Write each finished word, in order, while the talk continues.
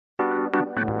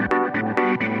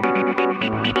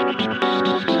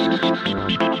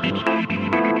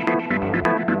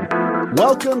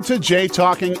Welcome to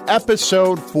Jaytalking,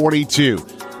 episode 42.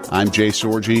 I'm Jay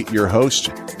Sorgi, your host.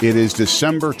 It is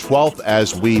December 12th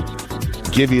as we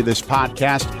give you this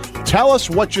podcast. Tell us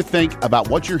what you think about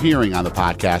what you're hearing on the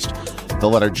podcast. The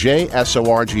letter J,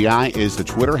 S-O-R-G-I, is the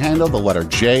Twitter handle. The letter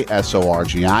J,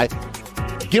 S-O-R-G-I.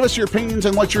 Give us your opinions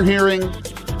on what you're hearing,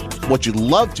 what you'd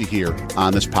love to hear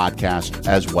on this podcast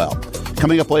as well.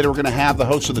 Coming up later, we're going to have the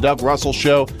host of the Doug Russell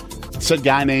Show. It's a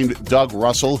guy named Doug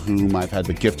Russell, whom I've had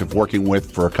the gift of working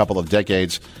with for a couple of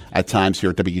decades at times here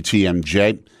at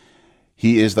WTMJ.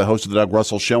 He is the host of the Doug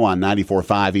Russell Show on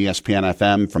 94.5 ESPN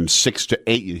FM from 6 to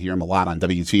 8. You hear him a lot on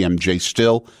WTMJ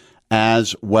still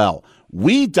as well.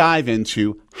 We dive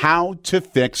into how to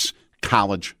fix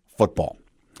college football.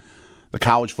 The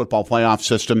college football playoff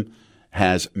system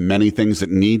has many things that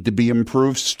need to be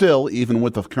improved still, even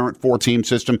with the current four-team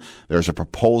system. There's a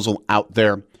proposal out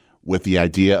there with the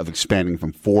idea of expanding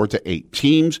from 4 to 8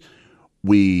 teams.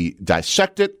 We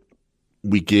dissect it.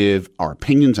 We give our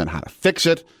opinions on how to fix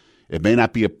it. It may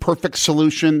not be a perfect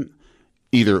solution,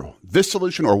 either this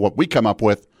solution or what we come up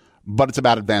with, but it's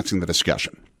about advancing the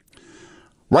discussion.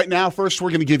 Right now, first, we're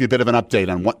going to give you a bit of an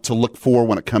update on what to look for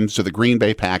when it comes to the Green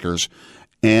Bay Packers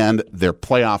and their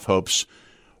playoff hopes.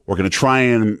 We're going to try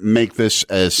and make this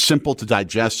as simple to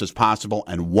digest as possible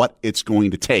and what it's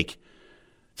going to take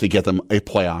to get them a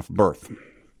playoff berth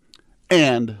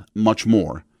and much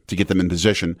more to get them in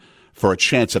position for a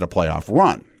chance at a playoff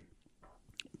run.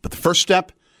 But the first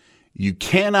step, you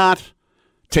cannot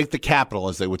take the capital,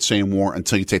 as they would say in war,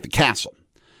 until you take the castle.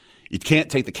 You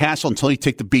can't take the castle until you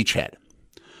take the beachhead.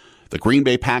 The Green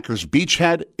Bay Packers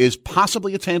beachhead is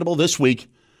possibly attainable this week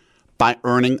by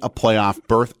earning a playoff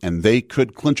berth, and they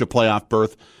could clinch a playoff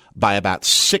berth by about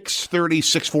 6:30,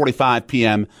 6:45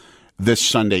 p.m. this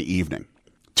Sunday evening.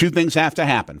 Two things have to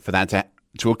happen for that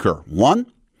to occur.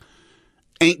 One,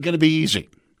 ain't going to be easy.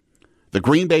 The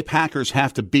Green Bay Packers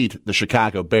have to beat the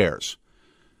Chicago Bears.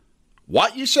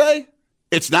 What, you say?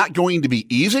 It's not going to be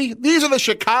easy? These are the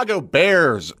Chicago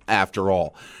Bears, after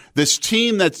all. This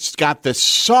team that's got this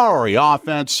sorry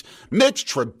offense. Mitch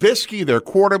Trubisky, their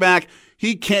quarterback,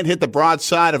 he can't hit the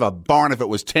broadside of a barn if it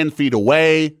was 10 feet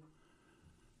away.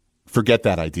 Forget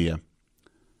that idea.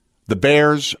 The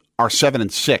Bears are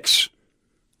 7-6.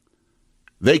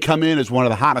 They come in as one of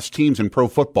the hottest teams in pro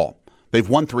football. They've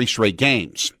won 3 straight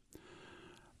games.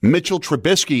 Mitchell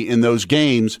Trubisky in those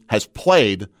games has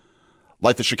played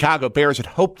like the Chicago Bears had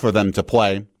hoped for him to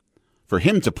play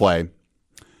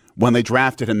when they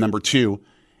drafted him number 2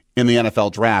 in the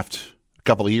NFL draft a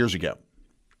couple of years ago.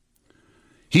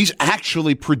 He's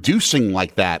actually producing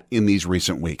like that in these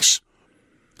recent weeks.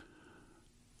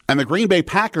 And the Green Bay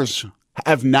Packers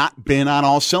have not been on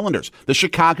all cylinders. The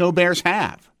Chicago Bears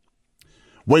have.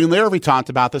 Wayne Larrivee talked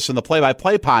about this in the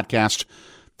play-by-play podcast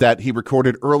that he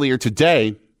recorded earlier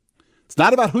today. It's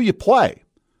not about who you play.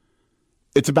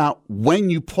 It's about when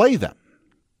you play them.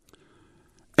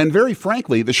 And very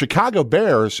frankly, the Chicago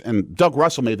Bears, and Doug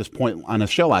Russell made this point on his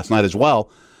show last night as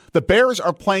well, the Bears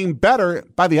are playing better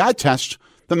by the eye test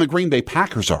than the Green Bay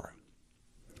Packers are.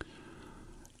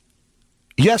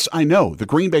 Yes, I know the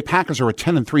Green Bay Packers are a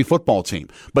 10-3 football team,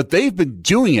 but they've been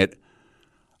doing it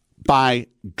by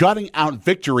gutting out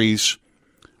victories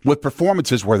with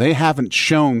performances where they haven't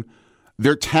shown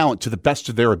their talent to the best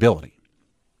of their ability.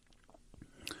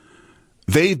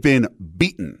 They've been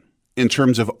beaten in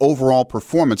terms of overall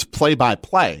performance,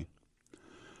 play-by-play,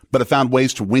 but have found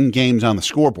ways to win games on the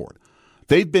scoreboard.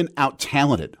 They've been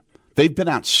out-talented. They've been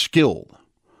out-skilled,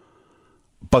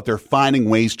 but they're finding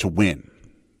ways to win.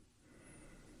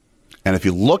 And if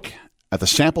you look at the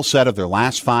sample set of their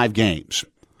last 5 games,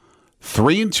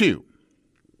 3-2.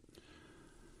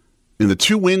 In the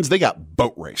 2 wins, they got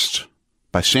boat raced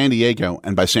by San Diego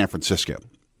and by San Francisco.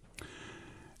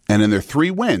 And in their 3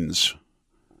 wins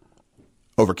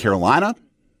over Carolina,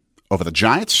 over the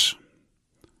Giants,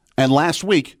 and last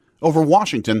week over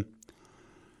Washington,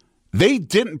 they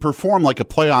didn't perform like a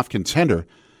playoff contender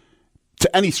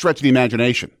to any stretch of the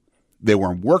imagination. They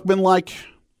were workmanlike,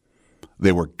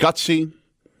 they were gutsy,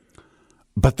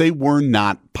 but they were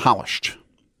not polished.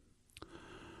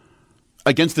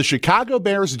 Against the Chicago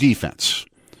Bears defense,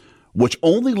 which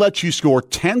only lets you score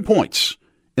 10 points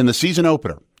in the season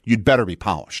opener, you'd better be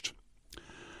polished.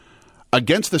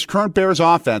 Against this current Bears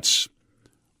offense,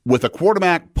 with a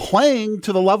quarterback playing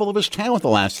to the level of his talent the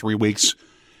last 3 weeks,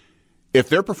 if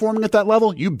they're performing at that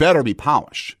level, you better be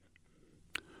polished.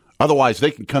 Otherwise, they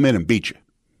can come in and beat you.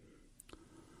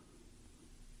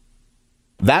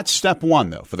 That's step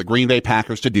 1, though, for the Green Bay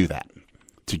Packers to do that.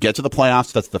 To get to the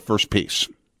playoffs, that's the first piece.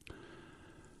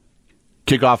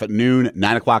 Kickoff at noon,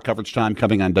 9 o'clock coverage time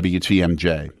coming on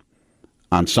WTMJ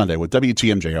on Sunday with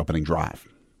WTMJ opening drive.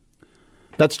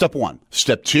 That's step one.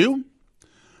 Step two,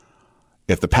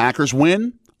 if the Packers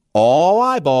win, all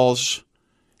eyeballs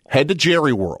head to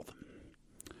Jerry World.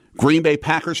 Green Bay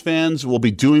Packers fans will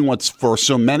be doing what's for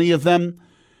so many of them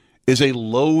is a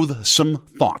loathsome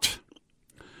thought.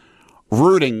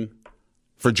 Rooting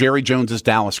for Jerry Jones's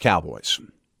Dallas Cowboys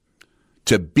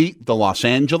to beat the Los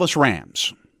Angeles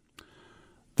Rams.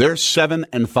 They're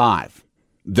 7-5.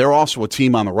 They're also a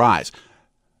team on the rise.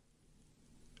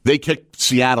 They kicked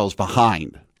Seattle's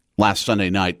behind last Sunday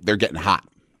night. They're getting hot.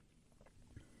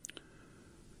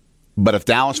 But if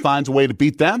Dallas finds a way to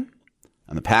beat them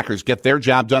and the Packers get their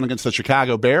job done against the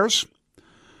Chicago Bears,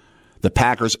 the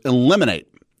Packers eliminate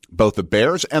both the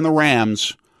Bears and the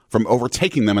Rams from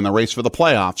overtaking them in the race for the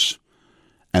playoffs,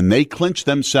 and they clinch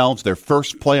themselves their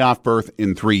first playoff berth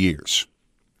in 3 years.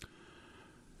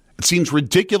 It seems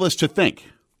ridiculous to think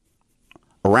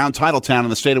around Titletown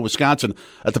in the state of Wisconsin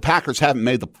that the Packers haven't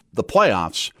made the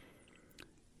playoffs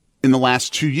in the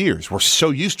last 2 years. We're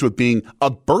so used to it being a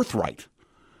birthright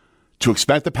to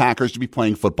expect the Packers to be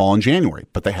playing football in January,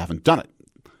 but they haven't done it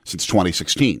since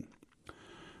 2016.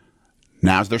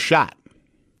 Now's their shot.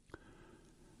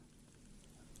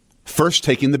 First,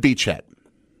 taking the beachhead.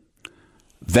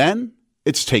 Then,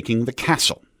 it's taking the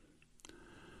castle.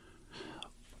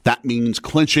 That means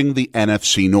clinching the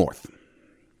NFC North.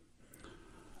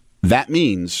 That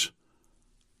means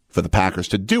for the Packers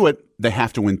to do it, they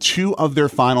have to win 2 of their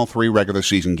final 3 regular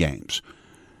season games.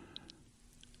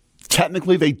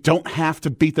 Technically, they don't have to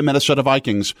beat the Minnesota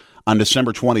Vikings on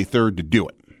December 23rd to do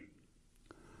it.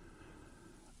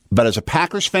 But as a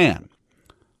Packers fan,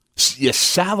 you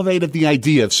salivate at the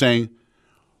idea of saying,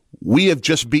 we have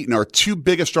just beaten our 2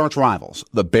 biggest arch rivals,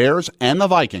 the Bears and the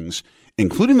Vikings,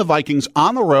 including the Vikings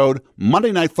on the road,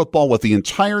 Monday Night Football with the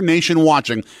entire nation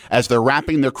watching as they're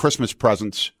wrapping their Christmas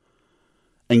presents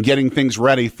and getting things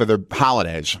ready for their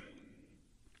holidays.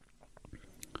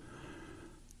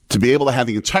 To be able to have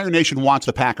the entire nation watch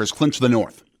the Packers clinch the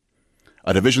North,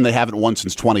 a division they haven't won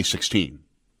since 2016.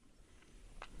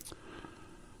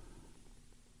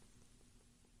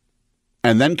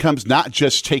 And then comes not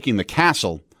just taking the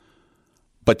castle,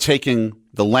 but taking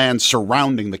the land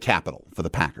surrounding the capital for the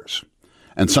Packers.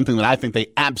 And something that I think they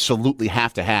absolutely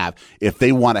have to have if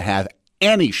they want to have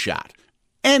any shot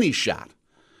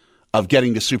of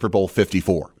getting to Super Bowl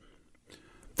 54.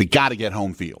 They got to get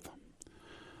home field.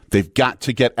 They've got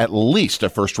to get at least a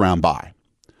first-round bye.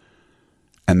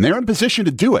 And they're in position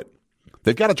to do it.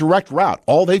 They've got a direct route.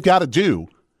 All they've got to do,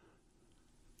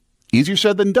 easier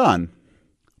said than done,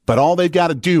 but all they've got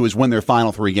to do is win their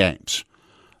final 3 games.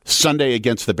 Sunday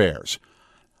against the Bears.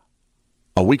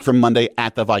 A week from Monday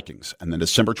at the Vikings. And then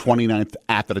December 29th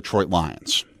at the Detroit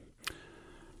Lions.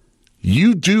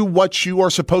 You do what you are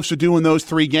supposed to do in those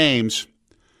 3 games,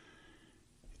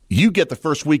 you get the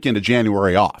first weekend of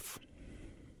January off.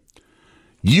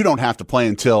 You don't have to play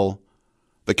until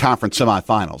the conference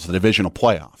semifinals, the divisional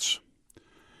playoffs.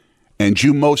 And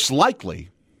you most likely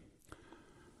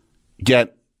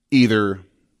get either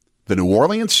the New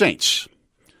Orleans Saints,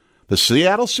 the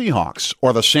Seattle Seahawks,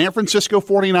 or the San Francisco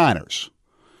 49ers.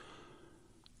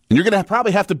 And you're going to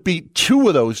probably have to beat 2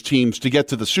 of those teams to get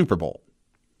to the Super Bowl.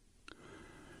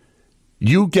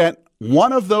 You get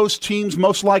one of those teams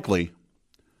most likely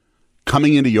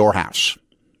coming into your house,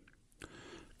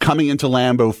 coming into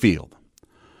Lambeau Field.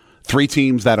 3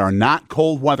 teams that are not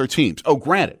cold weather teams. Oh,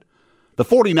 granted, the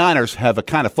 49ers have a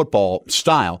kind of football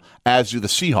style, as do the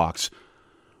Seahawks,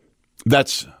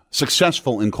 that's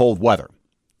successful in cold weather.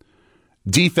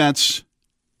 Defense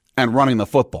and running the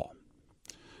football.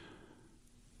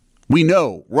 We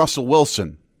know Russell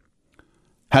Wilson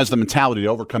has the mentality to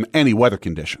overcome any weather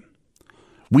condition.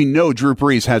 We know Drew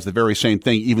Brees has the very same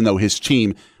thing, even though his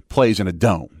team plays in a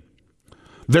dome.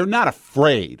 They're not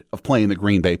afraid of playing the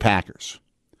Green Bay Packers.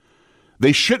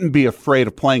 They shouldn't be afraid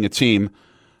of playing a team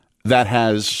that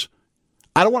has,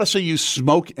 I don't want to say use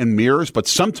smoke and mirrors, but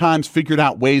sometimes figured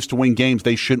out ways to win games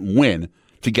they shouldn't win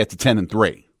to get to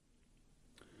 10-3.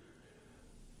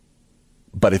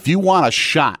 But if you want a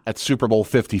shot at Super Bowl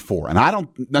 54, and I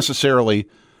don't necessarily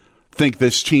think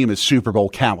this team is Super Bowl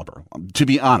caliber, to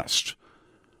be honest.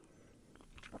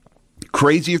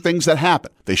 Crazier things that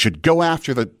happen. They should go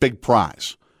after the big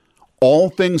prize. All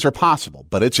things are possible,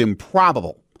 but it's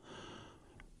improbable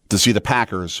to see the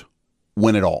Packers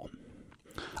win it all.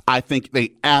 I think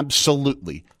they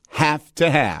absolutely have to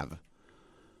have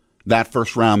that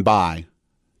first round bye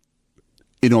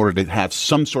in order to have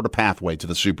some sort of pathway to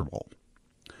the Super Bowl.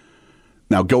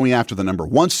 Now, going after the number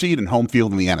 1 seed and home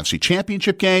field in the NFC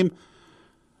Championship game,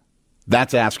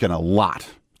 That's asking a lot,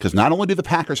 because not only do the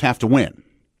Packers have to win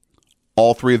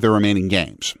all 3 of their remaining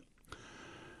games,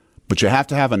 but you have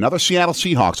to have another Seattle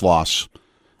Seahawks loss,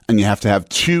 and you have to have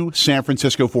 2 San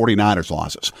Francisco 49ers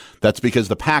losses. That's because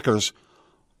the Packers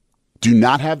do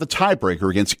not have the tiebreaker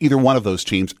against either one of those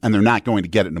teams, and they're not going to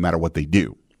get it no matter what they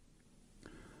do.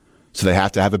 So they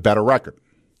have to have a better record.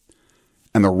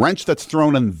 And the wrench that's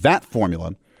thrown in that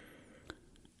formula,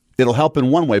 it'll help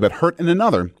in one way, but hurt in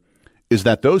another, is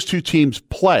that those 2 teams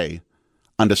play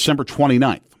on December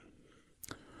 29th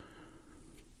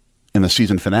in the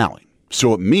season finale.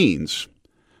 So it means,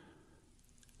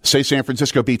 say San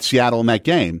Francisco beats Seattle in that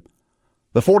game,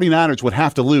 the 49ers would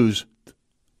have to lose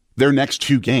their next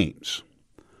 2 games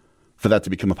for that to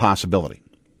become a possibility.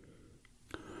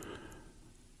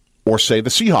 Or say the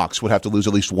Seahawks would have to lose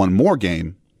at least one more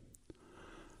game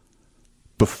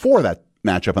before that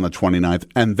matchup on the 29th,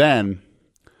 and then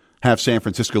have San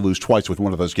Francisco lose twice with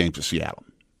one of those games to Seattle.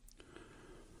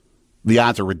 The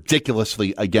odds are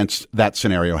ridiculously against that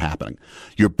scenario happening.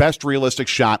 Your best realistic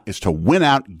shot is to win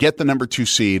out, get the number 2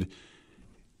 seed,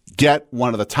 get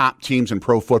one of the top teams in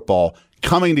pro football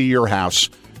coming to your house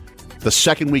the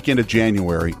second weekend of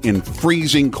January in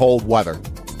freezing cold weather.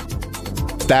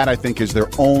 That, I think, is their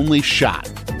only shot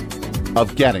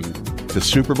of getting to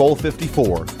Super Bowl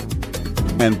 54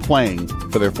 and playing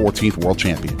for their 14th World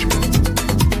Championship.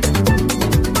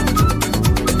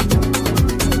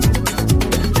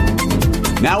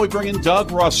 Now we bring in Doug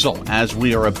Russell as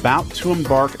we are about to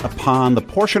embark upon the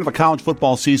portion of a college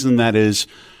football season that is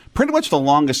pretty much the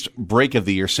longest break of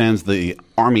the year, sans the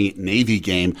Army-Navy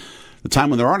game. The time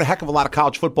when there aren't a heck of a lot of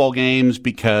college football games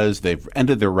because they've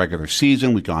ended their regular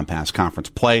season. We've gone past conference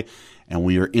play, and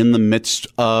we are in the midst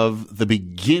of the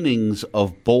beginnings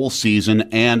of bowl season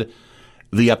and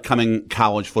the upcoming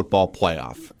college football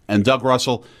playoff. And Doug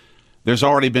Russell, there's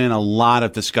already been a lot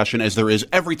of discussion, as there is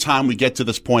every time we get to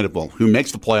this point of, well, who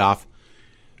makes the playoff?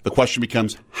 The question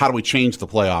becomes, how do we change the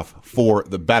playoff for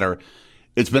the better?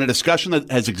 It's been a discussion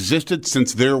that has existed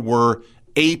since there were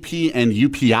AP and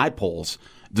UPI polls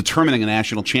determining a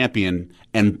national champion,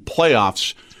 and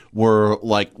playoffs were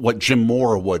like what Jim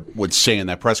Moore would say in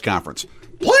that press conference.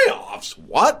 Playoffs?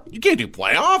 What? You can't do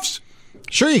playoffs?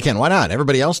 Sure you can. Why not?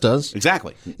 Everybody else does.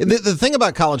 Exactly. The thing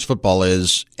about college football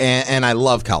is, and I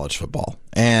love college football,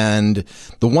 and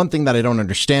the one thing that I don't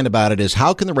understand about it is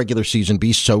how can the regular season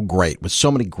be so great with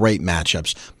so many great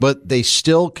matchups, but they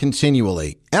still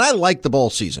continually, and I like the bowl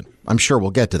season. I'm sure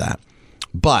we'll get to that.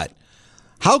 But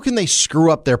how can they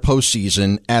screw up their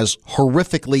postseason as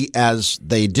horrifically as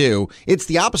they do? It's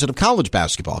the opposite of college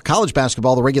basketball. College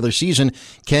basketball, the regular season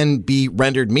can be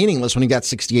rendered meaningless when you got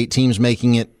 68 teams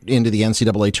making it into the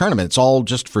NCAA tournament. It's all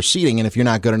just for seeding, and if you're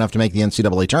not good enough to make the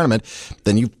NCAA tournament,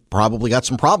 then you've probably got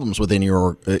some problems within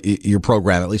your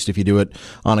program, at least if you do it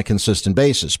on a consistent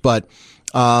basis. But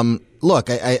look,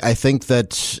 I think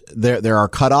that there are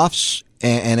cutoffs.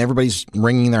 And everybody's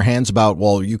wringing their hands about,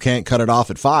 well, you can't cut it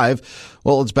off at 5.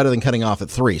 Well, it's better than cutting off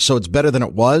at 3. So it's better than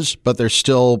it was, but there's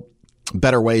still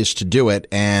better ways to do it.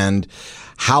 And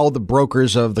how the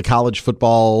brokers of the college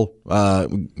football,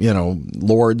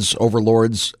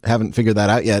 overlords haven't figured that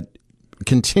out yet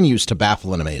continues to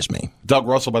baffle and amaze me. Doug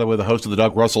Russell, by the way, the host of the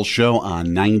Doug Russell Show on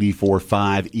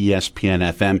 94.5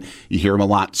 ESPN FM. You hear him a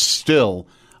lot still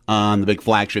on the big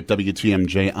flagship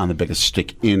WTMJ on the biggest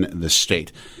stick in the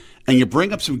state. And you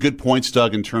bring up some good points,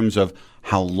 Doug, in terms of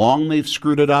how long they've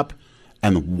screwed it up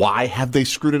and why have they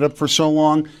screwed it up for so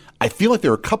long. I feel like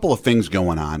there are a couple of things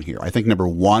going on here. I think, number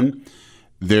one,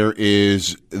 there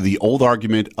is the old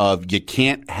argument of you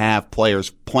can't have players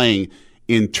playing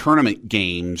in tournament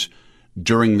games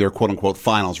during their quote-unquote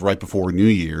finals right before New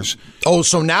Year's. Oh,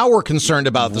 so now we're concerned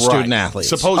about the student athletes.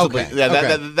 Supposedly.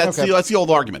 Okay. That's the old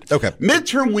argument. Okay.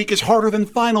 Midterm week is harder than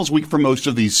finals week for most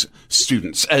of these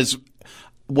students, as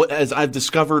I've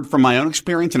discovered from my own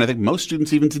experience, and I think most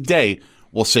students even today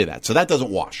will say that. So that doesn't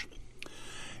wash.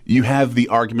 You have the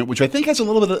argument, which I think has a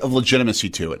little bit of legitimacy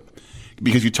to it,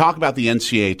 because you talk about the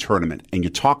NCAA tournament, and you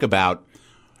talk about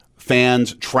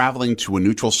fans traveling to a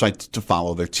neutral site to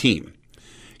follow their team.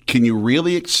 Can you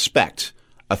really expect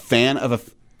a fan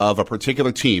of a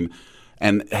particular team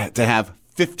and to have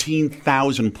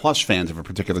 15,000 plus fans of a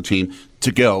particular team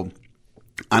to go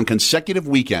on consecutive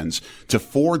weekends to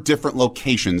 4 different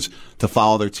locations to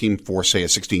follow their team for, say, a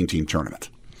 16-team tournament?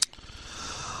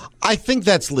 I think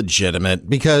that's legitimate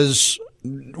because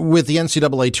with the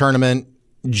NCAA tournament,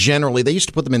 generally, they used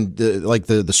to put them in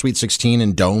the Sweet 16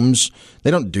 in domes.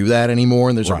 They don't do that anymore,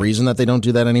 and there's a reason that they don't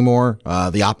do that anymore.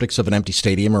 The optics of an empty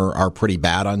stadium are pretty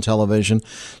bad on television.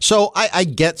 So I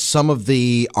get some of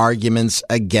the arguments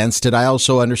against it. I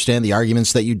also understand the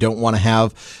arguments that you don't want to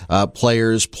have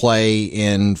players play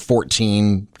in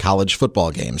 14 college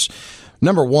football games.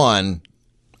 Number one,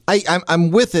 I'm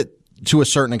with it to a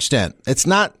certain extent. It's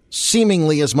not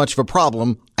seemingly as much of a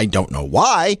problem. I don't know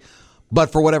why. But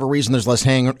for whatever reason, there's less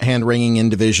hand-wringing in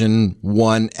Division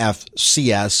I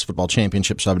FCS, Football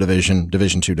Championship Subdivision,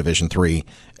 Division II, Division III,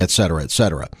 et cetera, et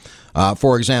cetera.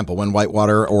 For example, when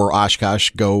Whitewater or Oshkosh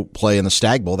go play in the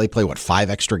Stag Bowl, they play, 5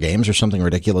 extra games or something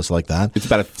ridiculous like that? It's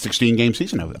about a 16-game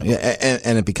season over there. Yeah,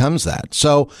 and it becomes that.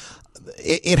 So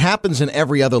it happens in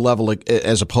every other level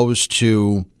as opposed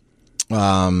to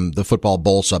the Football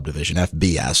Bowl Subdivision,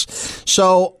 FBS.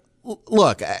 So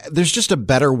look, there's just a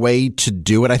better way to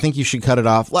do it. I think you should cut it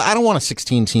off. I don't want a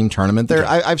 16-team tournament.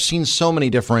 I've seen so many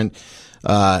different,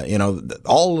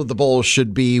 all of the bowls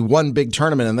should be one big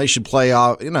tournament and they should play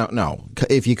off. No.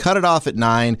 If you cut it off at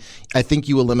 9, I think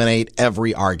you eliminate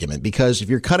every argument, because if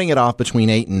you're cutting it off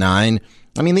between 8 and 9,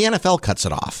 the NFL cuts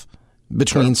it off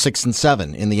between 6 and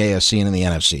 7 in the AFC and in the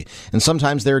NFC. And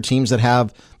sometimes there are teams that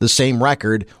have the same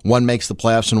record. One makes the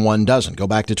playoffs and one doesn't. Go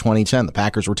back to 2010. The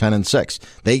Packers were 10-6.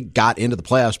 They got into the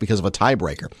playoffs because of a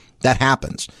tiebreaker. That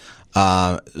happens.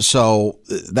 So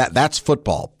that's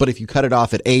football. But if you cut it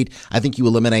off at 8, I think you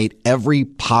eliminate every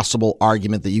possible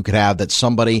argument that you could have that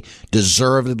somebody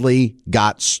deservedly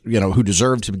got, who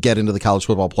deserved to get into the college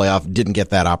football playoff didn't get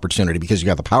that opportunity, because you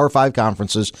got the Power 5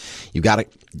 conferences. You got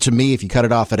it. To me, if you cut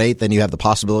it off at 8, then you have the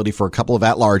possibility for a couple of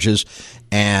at-larges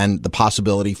and the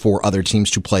possibility for other teams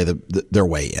to play their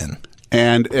way in.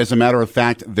 And as a matter of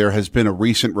fact, there has been a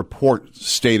recent report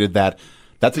stated that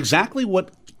that's exactly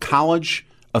what college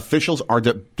officials are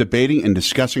debating and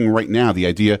discussing right now, the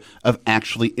idea of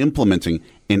actually implementing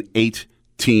an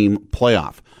 8-team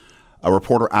playoff. A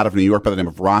reporter out of New York by the name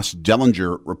of Ross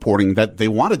Dellinger reporting that they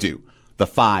want to do the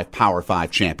 5 Power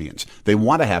 5 champions. They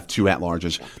want to have 2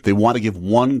 at-larges. They want to give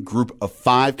one group of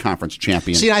 5 conference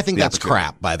champions. See, I think that's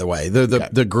crap, by the way,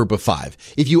 the group of 5.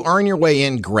 If you earn your way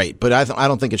in, great, but I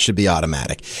don't think it should be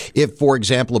automatic. If, for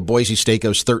example, a Boise State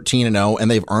goes 13-0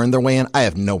 and they've earned their way in, I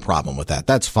have no problem with that.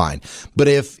 That's fine. But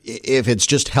if it's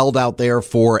just held out there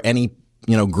for any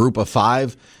group of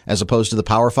 5 as opposed to the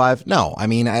Power 5, no.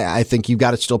 I think you've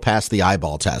got to still pass the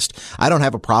eyeball test. I don't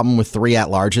have a problem with 3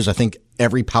 at-larges. I think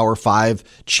every Power 5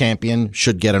 champion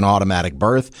should get an automatic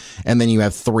berth, and then you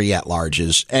have 3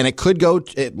 at-larges. And it could go,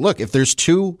 look, if there's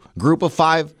 2 group of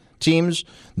 5 teams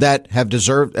that have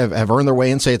earned their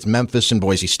way in, say it's Memphis and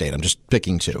Boise State. I'm just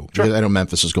picking 2. Sure. I know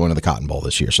Memphis is going to the Cotton Bowl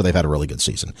this year, so they've had a really good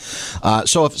season.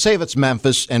 So if it's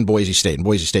Memphis and Boise State, and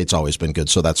Boise State's always been good,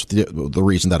 so that's the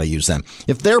reason that I use them.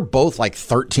 If they're both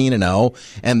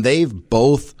 13-0 and they've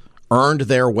both earned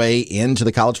their way into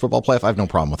the college football playoff, I have no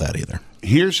problem with that either.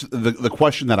 Here's the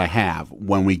question that I have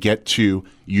when we get to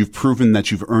you've proven that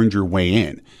you've earned your way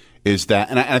in, is that,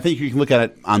 and I think you can look at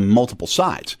it on multiple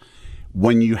sides.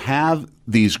 When you have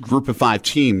these group of 5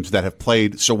 teams that have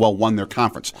played so well, won their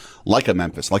conference, like a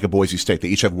Memphis, like a Boise State, they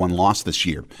each have 1 loss this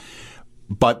year,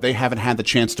 but they haven't had the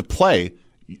chance to play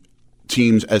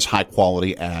teams as high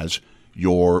quality as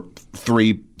your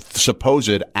 3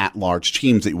 supposed at-large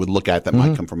teams that you would look at that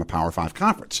might come from a Power 5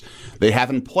 conference. They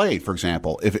haven't played, for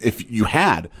example, if you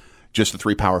had just the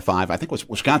 3 Power 5, I think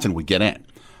Wisconsin would get in.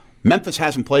 Memphis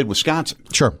hasn't played Wisconsin.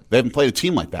 Sure. They haven't played a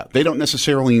team like that. They don't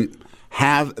necessarily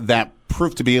have that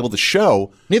proof to be able to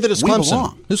show. Neither does Clemson.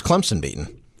 Belong. Who's Clemson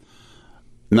beaten?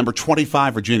 Number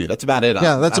 25, Virginia. That's about it.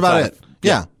 Yeah, that's about it.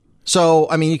 Yeah.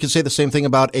 So, you could say the same thing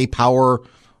about a Power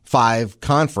 5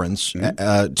 conference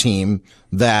team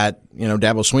that,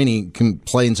 Dabo Swinney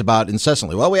complains about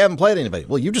incessantly. Well, we haven't played anybody.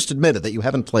 Well, you just admitted that you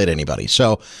haven't played anybody.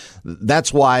 So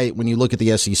that's why when you look at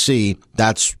the SEC,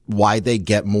 that's why they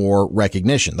get more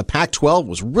recognition. The Pac-12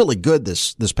 was really good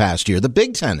this past year. The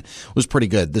Big Ten was pretty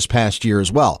good this past year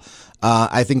as well.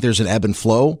 I think there's an ebb and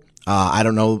flow. I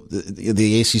don't know.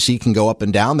 The ACC can go up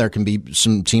and down. There can be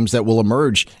some teams that will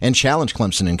emerge and challenge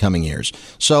Clemson in coming years.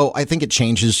 So I think it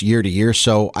changes year to year.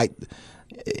 So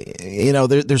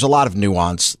there's a lot of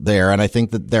nuance there. And I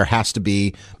think that there has to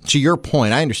be, to your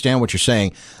point, I understand what you're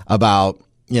saying about,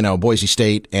 Boise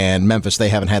State and Memphis. They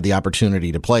haven't had the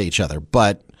opportunity to play each other.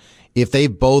 But if they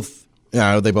both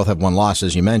have 1 loss,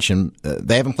 as you mentioned,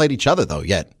 they haven't played each other though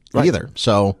yet. Right. Either.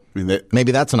 So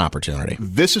maybe that's an opportunity.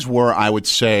 This is where I would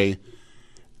say,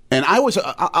 and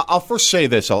I'll first say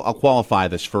this, I'll qualify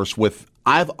this first with,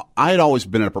 I had always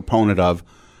been a proponent of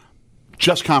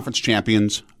just conference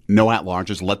champions, no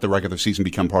at-larges, let the regular season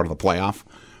become part of the playoff,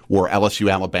 or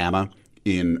LSU-Alabama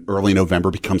in early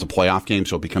November becomes a playoff game,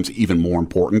 so it becomes even more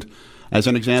important, as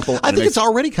an example. I think it's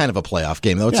already kind of a playoff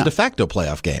game, though. It's a de facto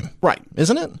playoff game. Right.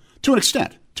 Isn't it? To an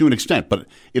extent, but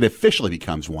it officially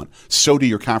becomes one. So do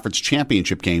your conference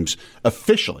championship games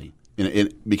officially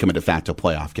become a de facto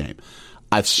playoff game.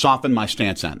 I've softened my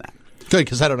stance on that. Good,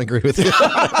 because I don't agree with you.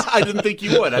 I didn't think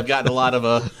you would. I've gotten a lot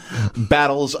of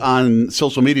battles on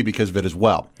social media because of it as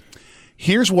well.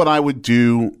 Here's what I would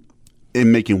do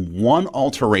in making one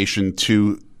alteration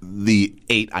to the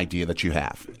 8 idea that you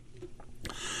have.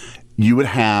 You would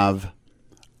have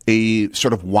a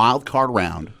sort of wild card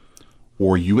round,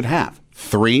 or you would have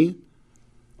 3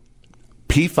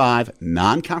 P5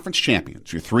 non-conference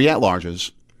champions, your 3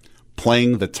 at-larges,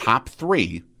 playing the top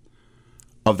 3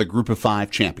 of the group of 5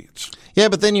 champions. Yeah,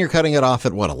 but then you're cutting it off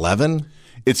at, 11?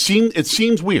 It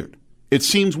seems weird. It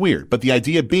seems weird. But the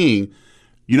idea being,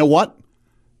 you know what?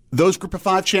 Those group of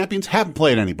 5 champions haven't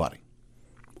played anybody.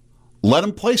 Let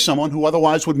them play someone who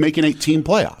otherwise would make an 8-team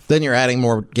playoff. Then you're adding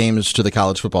more games to the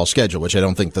college football schedule, which I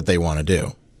don't think that they want to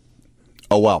do.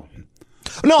 Oh, well.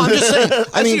 No, I'm just saying.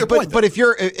 I mean, but if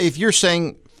you're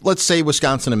saying, let's say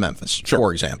Wisconsin and Memphis,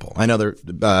 for example. I know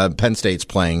Penn State's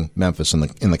playing Memphis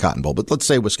in the Cotton Bowl, but let's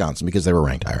say Wisconsin because they were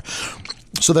ranked higher.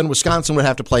 So then Wisconsin would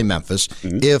have to play Memphis.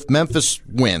 Mm-hmm. If Memphis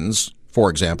wins, for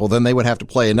example, then they would have to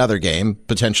play another game,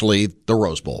 potentially the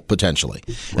Rose Bowl, potentially.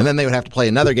 Right. And then they would have to play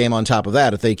another game on top of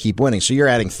that if they keep winning. So you're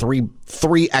adding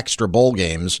three extra bowl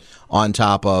games on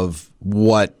top of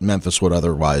what Memphis would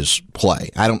otherwise play.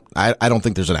 I don't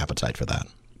think there's an appetite for that,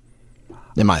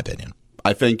 in my opinion.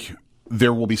 I think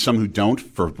there will be some who don't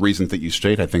for reasons that you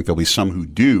state. I think there'll be some who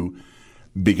do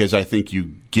because I think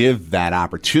you give that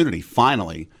opportunity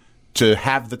finally to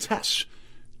have the test.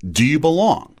 Do you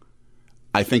belong?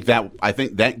 I think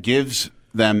that gives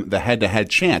them the head-to-head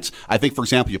chance. I think, for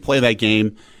example, you play that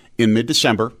game in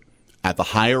mid-December at the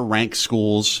higher-ranked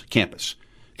school's campus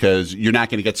because you're not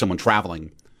going to get someone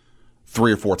traveling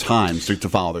 3 or 4 times to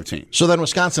follow their team. So then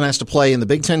Wisconsin has to play in the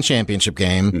Big Ten championship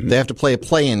game. Mm-hmm. They have to play a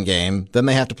play-in game. Then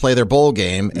they have to play their bowl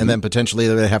game, and then potentially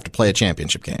they have to play a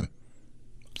championship game.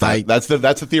 That's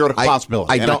a theoretical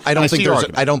possibility. I don't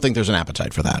think there's an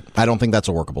appetite for that. I don't think that's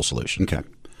a workable solution. Okay.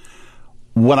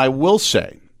 What I will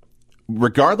say,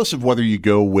 regardless of whether you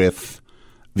go with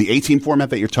the 8-team format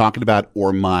that you're talking about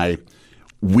or my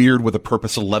weird with a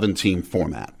purpose 11-team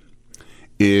format,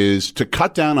 is to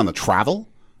cut down on the travel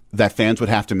that fans would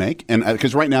have to make. And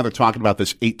because right now they're talking about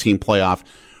this 8-team playoff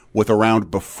with a round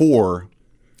before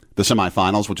the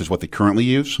semifinals, which is what they currently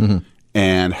use,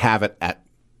 and have it at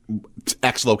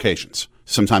X locations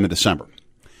sometime in December,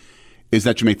 is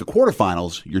that you make the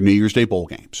quarterfinals your New Year's Day bowl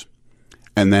games.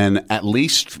 And then at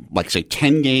least,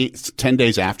 10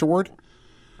 days afterward,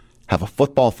 have a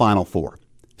football Final Four.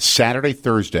 Saturday,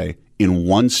 Thursday in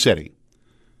one city.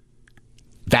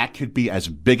 That could be as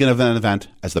big of an event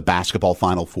as the basketball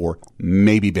Final Four,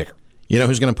 maybe bigger. You know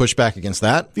who's going to push back against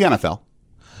that? The NFL.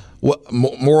 Well,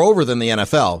 moreover than the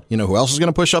NFL, you know who else is going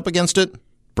to push up against it?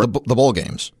 The bowl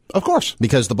games. Of course.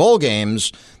 Because the bowl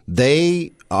games,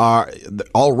 they are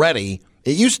already...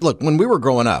 Look, when we were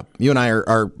growing up, you and I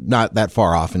are not that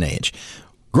far off in age.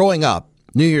 Growing up,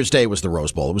 New Year's Day was the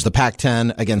Rose Bowl. It was the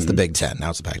Pac-10 against the Big Ten. Now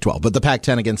it's the Pac-12, but the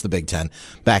Pac-10 against the Big Ten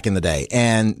back in the day.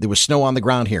 And there was snow on the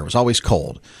ground here. It was always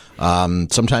cold.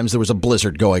 Sometimes there was a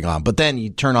blizzard going on. But then you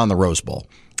turn on the Rose Bowl,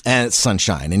 and it's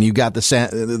sunshine, and you got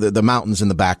the mountains in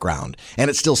the background, and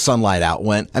it's still sunlight out.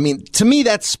 To me,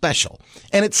 that's special,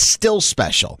 and it's still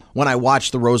special when I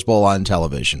watch the Rose Bowl on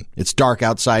television. It's dark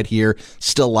outside here,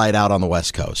 still light out on the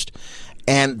West Coast,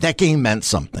 and that game meant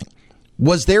something.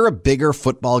 Was there a bigger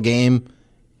football game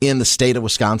in the state of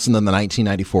Wisconsin than the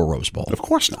 1994 Rose Bowl? Of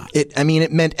course not. It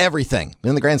meant everything.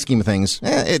 In the grand scheme of things,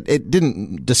 it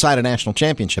didn't decide a national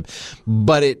championship,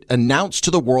 but it announced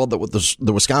to the world that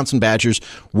the Wisconsin Badgers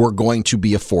were going to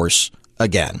be a force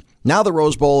again. Now the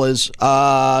Rose Bowl is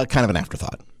kind of an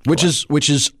afterthought, which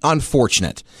is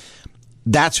unfortunate.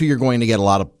 That's who you're going to get a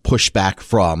lot of pushback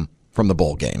from the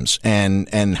bowl games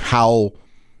and how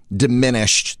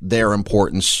diminished their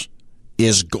importance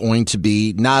is going to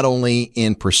be, not only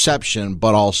in perception,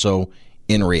 but also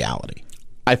in reality.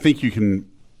 I think you can,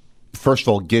 first of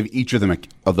all, give each of them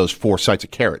of those 4 sites a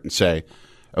carrot and say,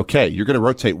 okay, you're going to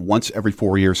rotate once every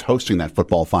 4 years hosting that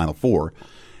football Final Four.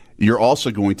 You're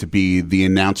also going to be the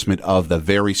announcement of the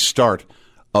very start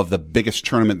of the biggest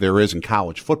tournament there is in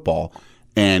college football,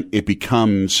 and it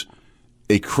becomes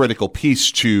a critical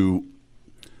piece to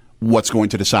what's going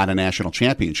to decide a national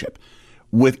championship.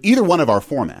 With either one of our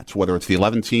formats, whether it's the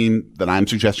 11-team that I'm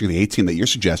suggesting or the 8-team that you're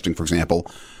suggesting, for example,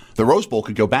 The Rose Bowl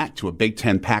could go back to a Big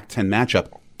Ten, Pac-10 matchup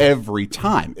every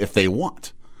time if they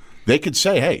want. They could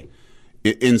say, hey,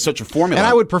 in such a formula. And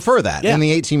I would prefer that. Yeah. In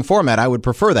the 18 format, I would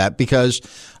prefer that because,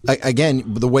 again,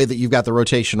 the way that you've got the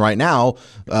rotation right now,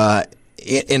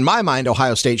 in my mind,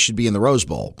 Ohio State should be in the Rose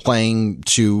Bowl playing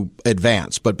to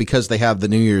advance. But because they have the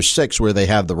New Year's Six where they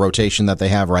have the rotation that they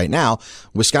have right now,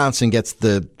 Wisconsin gets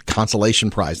the consolation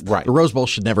prize. Right. The Rose Bowl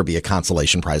should never be a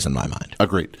consolation prize in my mind.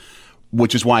 Agreed.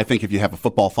 Which is why I think if you have a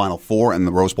football Final Four and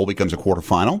the Rose Bowl becomes a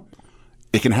quarterfinal,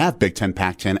 it can have Big Ten,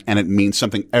 Pac-10, and it means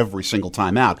something every single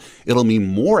time out. It'll mean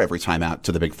more every time out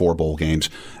to the Big Four bowl games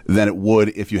than it would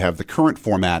if you have the current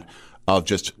format of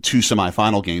just 2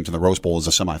 semifinal games, and the Rose Bowl is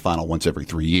a semifinal once every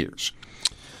 3 years.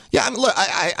 Yeah, look,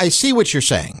 I see what you're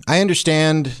saying. I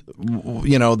understand,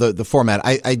 the format.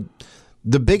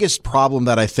 The biggest problem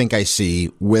that I think I see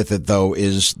with it, though,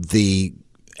 is the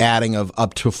adding of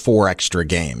up to 4 extra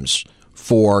games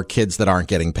for kids that aren't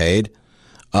getting paid.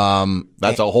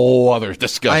 That's a whole other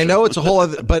discussion. I know it's a whole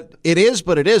other, but it is,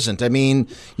 but it isn't. I mean,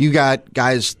 you got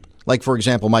guys like, for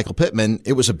example, Michael Pittman.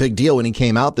 It was a big deal when he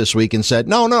came out this week and said,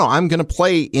 no, I'm going to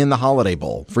play in the Holiday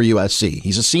Bowl for USC.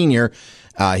 He's a senior.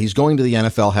 He's going to the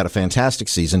NFL, had a fantastic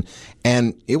season.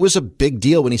 And it was a big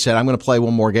deal when he said, I'm going to play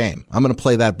one more game. I'm going to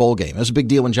play that bowl game. It was a big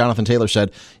deal when Jonathan Taylor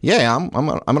said, yeah, I'm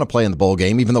going to play in the bowl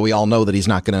game, even though we all know that he's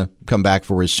not going to come back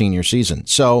for his senior season.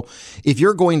 So if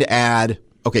you're going to add,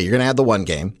 you're going to add the one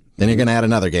game. Then you're going to add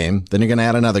another game. Then you're going to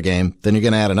add another game. Then you're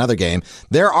going to add another game.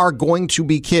 There are going to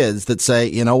be kids that say,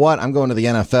 you know what? I'm going to the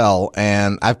NFL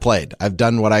and I've played. I've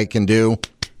done what I can do.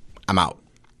 I'm out.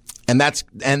 And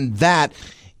that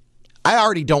I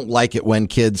already don't like it when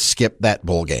kids skip that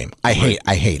bowl game. I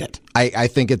hate it. I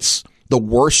think it's the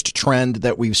worst trend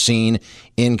that we've seen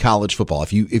in college football.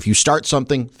 If you start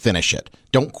something, finish it.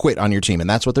 Don't quit on your team. And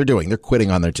that's what they're doing. They're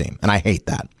quitting on their team. And I hate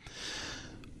that.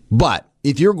 But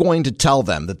if you're going to tell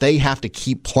them that they have to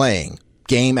keep playing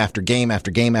game after game after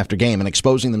game after game and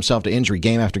exposing themselves to injury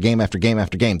game after game after game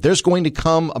after game, there's going to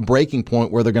come a breaking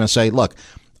point where they're going to say, look,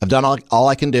 I've done all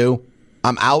I can do.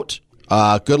 I'm out.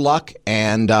 Good luck.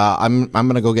 And I'm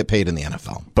going to go get paid in the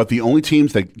NFL. But the only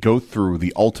teams that go through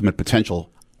the ultimate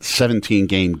potential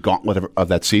 17-game gauntlet of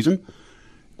that season,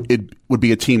 it would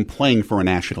be a team playing for a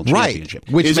national championship.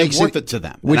 Right. Which is makes it worth it to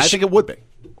them? And I think it would be.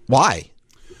 Why?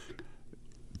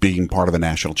 Being part of the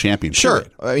national championship. Sure.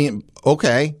 I mean,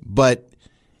 okay. But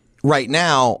right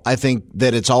now, I think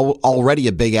that it's already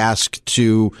a big ask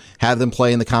to have them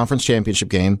play in the conference championship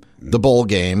game, the bowl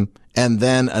game, and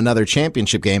then another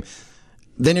championship game.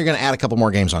 Then you're going to add a couple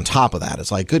more games on top of that.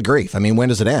 It's like, good grief. I mean, when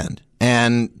does it end?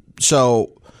 And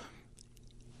so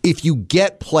if you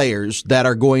get players that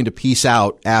are going to peace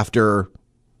out after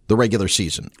the regular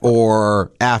season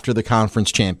or after the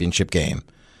conference championship game,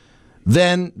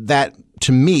 then that,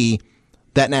 to me,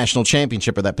 that national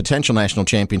championship or that potential national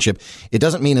championship, it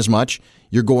doesn't mean as much.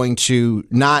 You're going to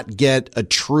not get a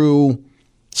true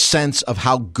sense of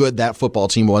how good that football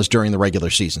team was during the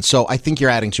regular season. So I think you're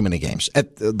adding too many games.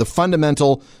 At the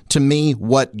fundamental, to me,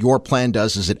 what your plan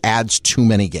does is it adds too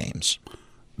many games.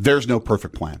 There's no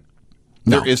perfect plan.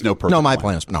 There is no perfect plan. No, my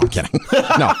plan is, no, I'm kidding.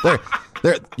 No,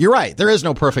 you're right. There is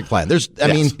no perfect plan. I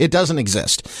mean, it doesn't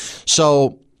exist.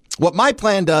 So what my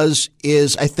plan does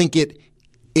is I think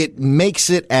it makes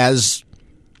it as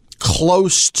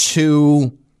close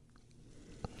to,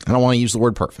 I don't want to use the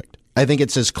word perfect. I think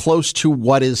it's as close to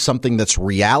what is something that's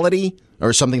reality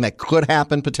or something that could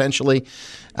happen potentially.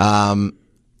 And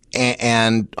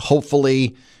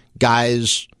hopefully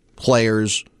guys,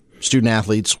 players, student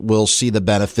athletes will see the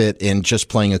benefit in just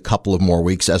playing a couple of more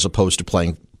weeks as opposed to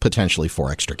playing potentially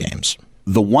 4 extra games.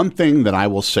 The one thing that I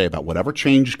will say about whatever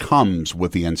change comes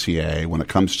with the NCAA when it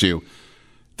comes to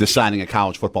deciding a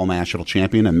college football national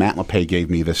champion, and Matt LePay gave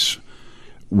me this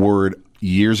word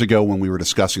years ago when we were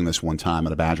discussing this one time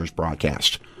at a Badgers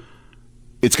broadcast,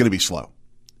 it's going to be slow.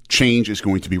 Change is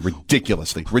going to be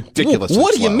ridiculously What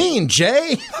do you mean,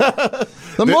 Jay?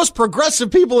 The most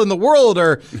progressive people in the world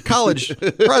are college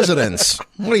presidents.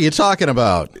 What are you talking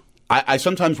about? I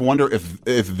sometimes wonder if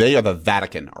they are the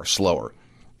Vatican are slower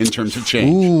in terms of change.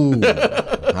 Ooh,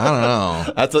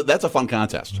 I don't know. That's a fun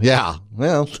contest. Yeah.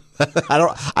 Well,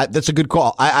 that's a good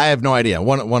call. I have no idea.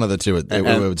 One of the two.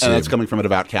 And that's coming from a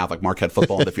devout Catholic. Marquette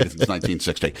football undefeated since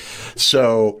 1960.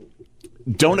 So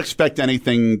don't expect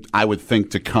anything, I would think,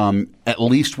 to come at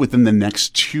least within the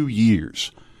next 2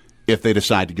 years if they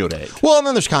decide to go to 8. Well, and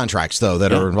then there's contracts, though,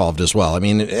 that are involved as well. I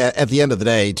mean, at the end of the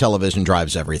day, television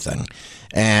drives everything.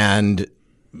 And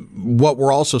what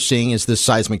we're also seeing is this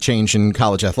seismic change in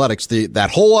college athletics,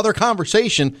 that whole other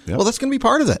conversation. Yep. Well, that's going to be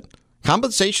part of it.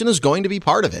 Compensation is going to be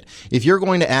part of it. If you're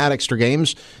going to add extra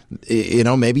games,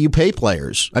 maybe you pay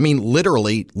players. I mean,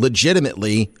 literally,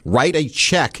 legitimately write a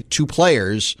check to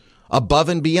players above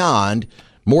and beyond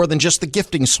more than just the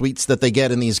gifting suites that they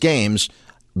get in these games.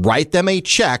 Write them a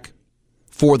check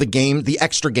for the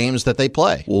extra games that they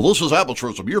play. Well, this is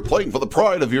altruism. You're playing for the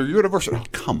pride of your university. Oh,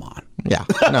 come on. Yeah.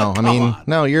 No, I mean,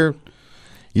 no, you're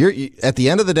at the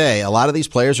end of the day, a lot of these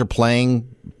players are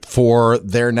playing for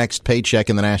their next paycheck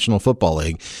in the National Football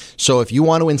League. So if you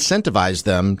want to incentivize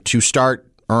them to start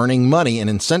earning money and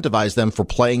incentivize them for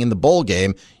playing in the bowl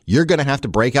game, you're going to have to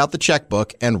break out the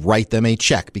checkbook and write them a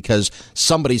check because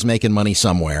somebody's making money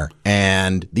somewhere.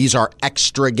 And these are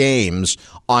extra games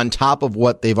on top of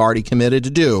what they've already committed to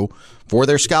do for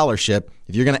their scholarship.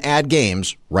 If you're going to add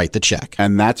games, write the check.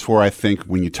 And that's where I think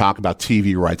when you talk about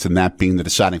TV rights and that being the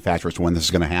deciding factor as to when this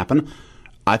is going to happen,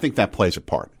 I think that plays a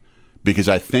part. Because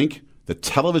I think the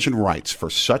television rights for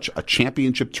such a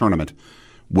championship tournament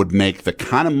would make the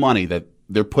kind of money that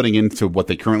they're putting into what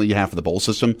they currently have for the bowl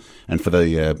system and for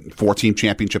the four-team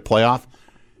championship playoff,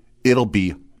 it'll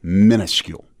be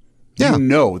minuscule. Yeah. You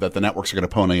know that the networks are going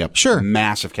to pony up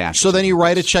massive cash. So then you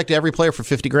write a check to every player for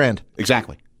 $50,000.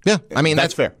 Exactly. Yeah, I mean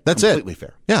that's fair. That's completely it.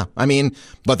 Fair. Yeah, I mean,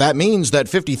 but that means that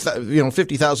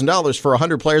 $50,000 for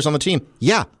 100 players on the team.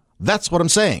 Yeah, that's what I'm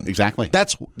saying. Exactly.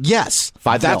 That's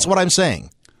what I'm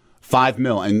saying. $5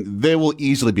 million, and they will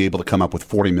easily be able to come up with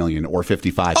 $40 million or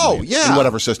 $55 million in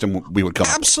whatever system we would come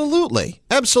up with.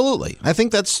 Absolutely. I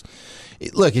think that's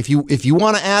look. If you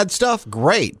want to add stuff,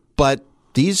 great, but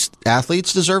these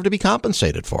athletes deserve to be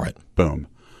compensated for it. Boom.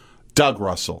 Doug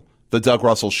Russell, the Doug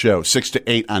Russell Show, 6 to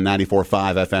 8 on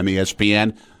 94.5 FM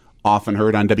ESPN, often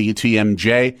heard on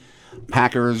WTMJ.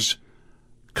 Packers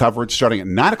coverage starting at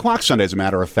 9 o'clock Sunday, as a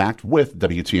matter of fact, with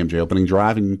WTMJ opening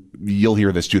drive, and you'll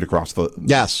hear this dude across the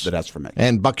desk from me.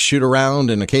 And Bucks shoot around,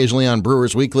 and occasionally on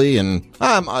Brewers Weekly, and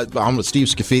I'm with Steve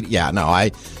Scafidi. Yeah, no,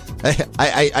 I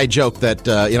joke that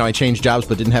I changed jobs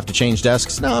but didn't have to change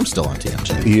desks. No, I'm still on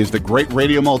TMJ. He is the great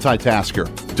radio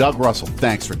multitasker, Doug Russell.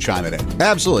 Thanks for chiming in.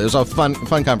 Absolutely, it was a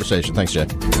fun conversation. Thanks, Jay.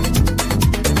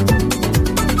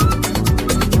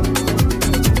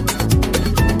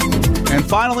 And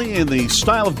finally, in the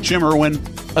style of Jim Irwin,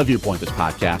 a Viewpoint This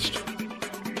podcast.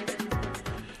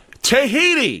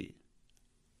 Tahiti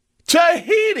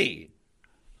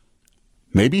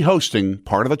may be hosting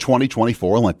part of the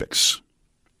 2024 Olympics.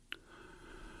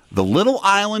 The little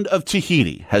island of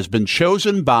Tahiti has been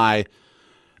chosen by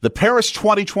the Paris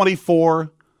 2024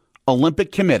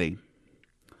 Olympic Committee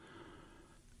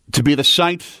to be the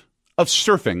site of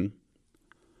surfing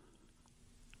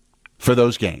for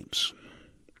those games.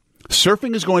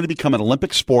 Surfing is going to become an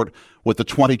Olympic sport with the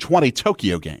 2020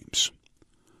 Tokyo Games.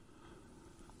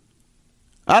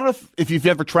 I don't know if you've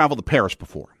ever traveled to Paris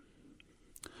before.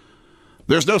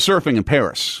 There's no surfing in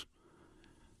Paris.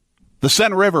 The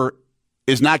Seine River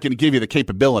is not going to give you the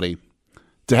capability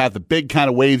to have the big kind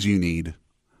of waves you need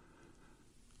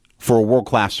for a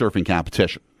world-class surfing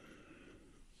competition.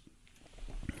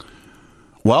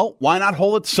 Well, why not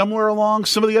hold it somewhere along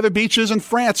some of the other beaches in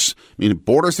France? I mean, it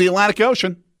borders the Atlantic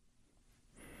Ocean.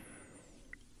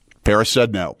 Paris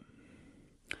said no.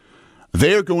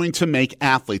 They're going to make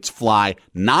athletes fly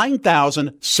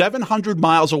 9,700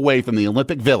 miles away from the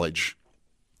Olympic Village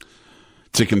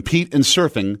to compete in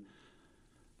surfing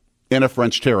in a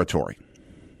French territory.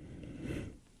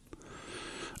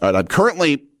 All right, I'm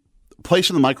currently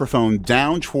placing the microphone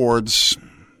down towards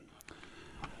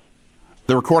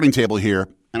the recording table here,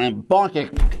 and I'm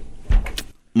bonking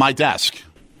my desk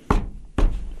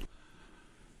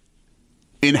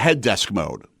in head desk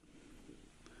mode.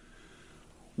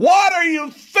 What are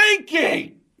you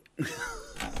thinking?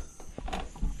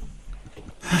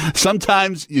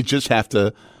 Sometimes you just have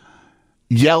to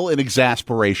yell in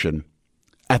exasperation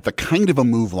at the kind of a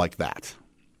move like that.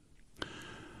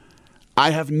 I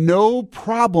have no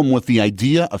problem with the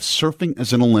idea of surfing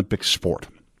as an Olympic sport.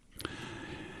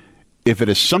 If it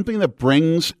is something that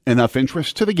brings enough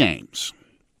interest to the games.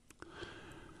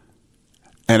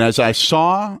 And as I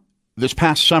saw this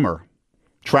past summer,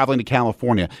 traveling to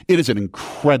California, it is an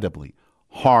incredibly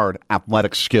hard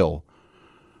athletic skill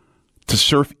to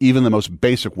surf even the most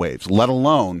basic waves, let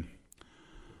alone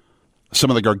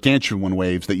some of the gargantuan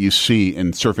waves that you see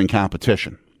in surfing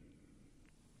competition.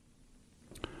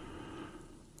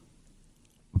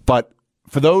 But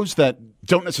for those that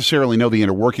don't necessarily know the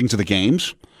inner workings of the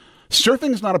games,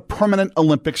 surfing is not a permanent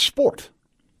Olympic sport.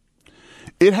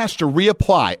 It has to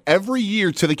reapply every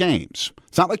year to the games.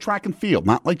 It's not like track and field,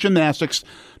 not like gymnastics,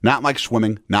 not like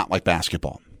swimming, not like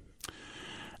basketball.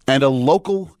 And a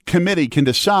local committee can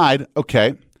decide,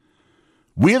 okay,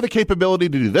 We have the capability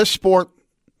to do this sport.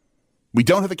 We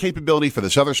don't have the capability for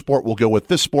this other sport. We'll go with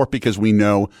this sport because we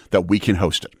know that we can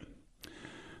host it.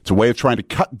 It's a way of trying to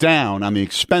cut down on the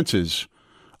expenses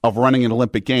of running an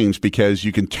Olympic Games because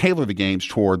you can tailor the games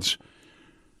towards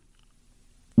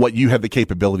what you have the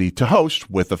capability to host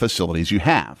with the facilities you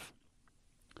have.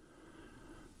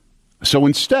 So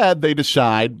instead, they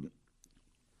decide,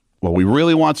 well, we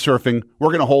really want surfing. We're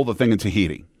going to hold the thing in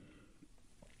Tahiti.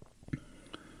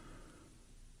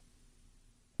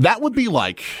 That would be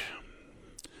like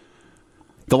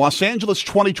the Los Angeles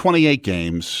 2028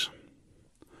 Games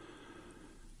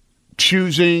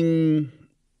choosing,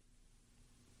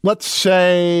 let's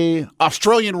say,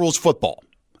 Australian rules football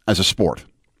as a sport.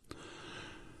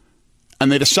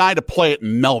 And they decide to play it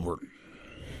in Melbourne.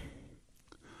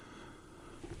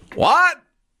 What?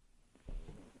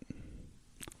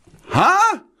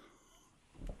 Huh?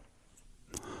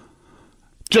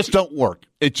 Just don't work.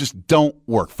 It just don't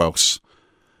work, folks.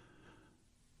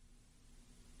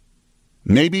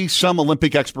 Maybe some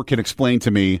Olympic expert can explain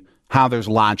to me how there's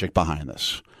logic behind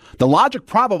this. The logic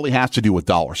probably has to do with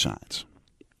dollar signs.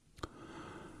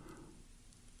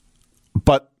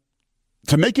 But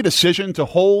to make a decision to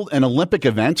hold an Olympic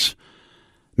event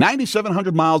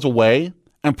 9,700 miles away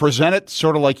and present it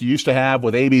sort of like you used to have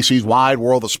with ABC's Wide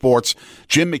World of Sports,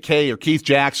 Jim McKay or Keith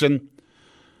Jackson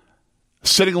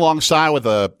sitting alongside with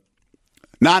a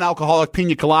non-alcoholic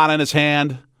pina colada in his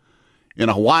hand, in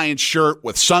a Hawaiian shirt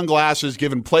with sunglasses,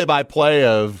 giving play-by-play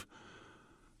of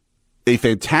a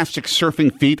fantastic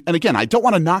surfing feat. And again, I don't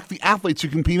want to knock the athletes who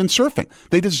compete in surfing.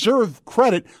 They deserve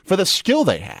credit for the skill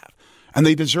they have. And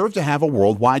they deserve to have a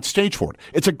worldwide stage for it.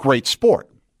 It's a great sport.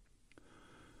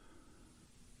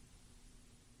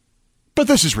 But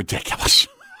this is ridiculous.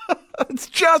 It's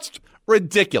just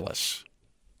ridiculous.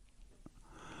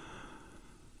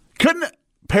 Couldn't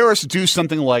Paris do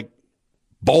something like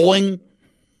bowling?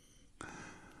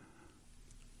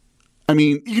 I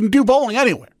mean, you can do bowling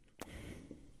anywhere.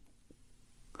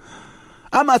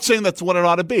 I'm not saying that's what it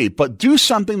ought to be, but do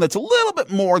something that's a little bit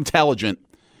more intelligent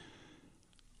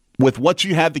with what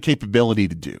you have the capability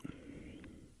to do.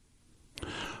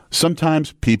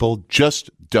 Sometimes people just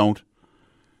don't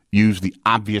use the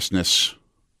obviousness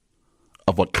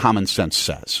of what common sense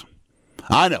says.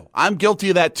 I know. I'm guilty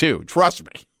of that too. Trust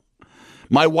me.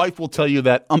 My wife will tell you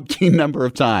that umpteen number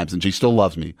of times, and she still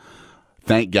loves me.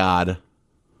 Thank God.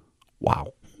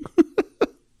 Wow.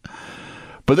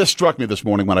 But this struck me this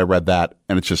morning when I read that,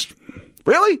 and it's just,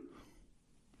 really?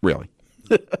 Really?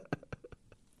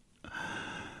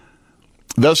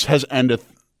 Thus has ended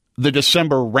the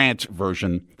December rant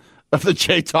version of the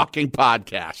Jaytalking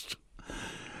podcast.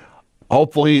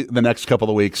 Hopefully the next couple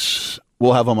of weeks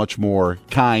will have a much more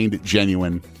kind,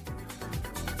 genuine,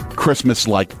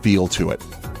 Christmas-like feel to it,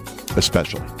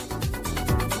 especially.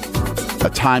 A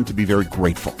time to be very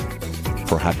grateful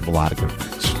for a heck of a lot of good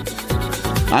things.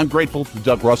 I'm grateful to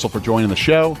Doug Russell for joining the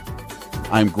show.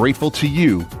 I'm grateful to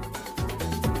you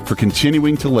for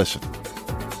continuing to listen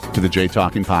to the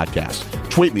Jaytalking podcast.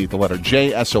 Tweet me at the letter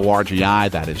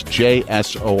JSORGI. That is JSORGI.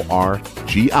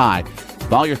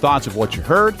 With all your thoughts of what you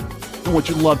heard and what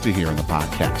you'd love to hear in the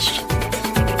podcast.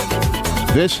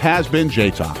 This has been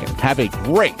Jaytalking. Have a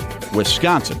great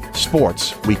Wisconsin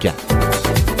sports weekend.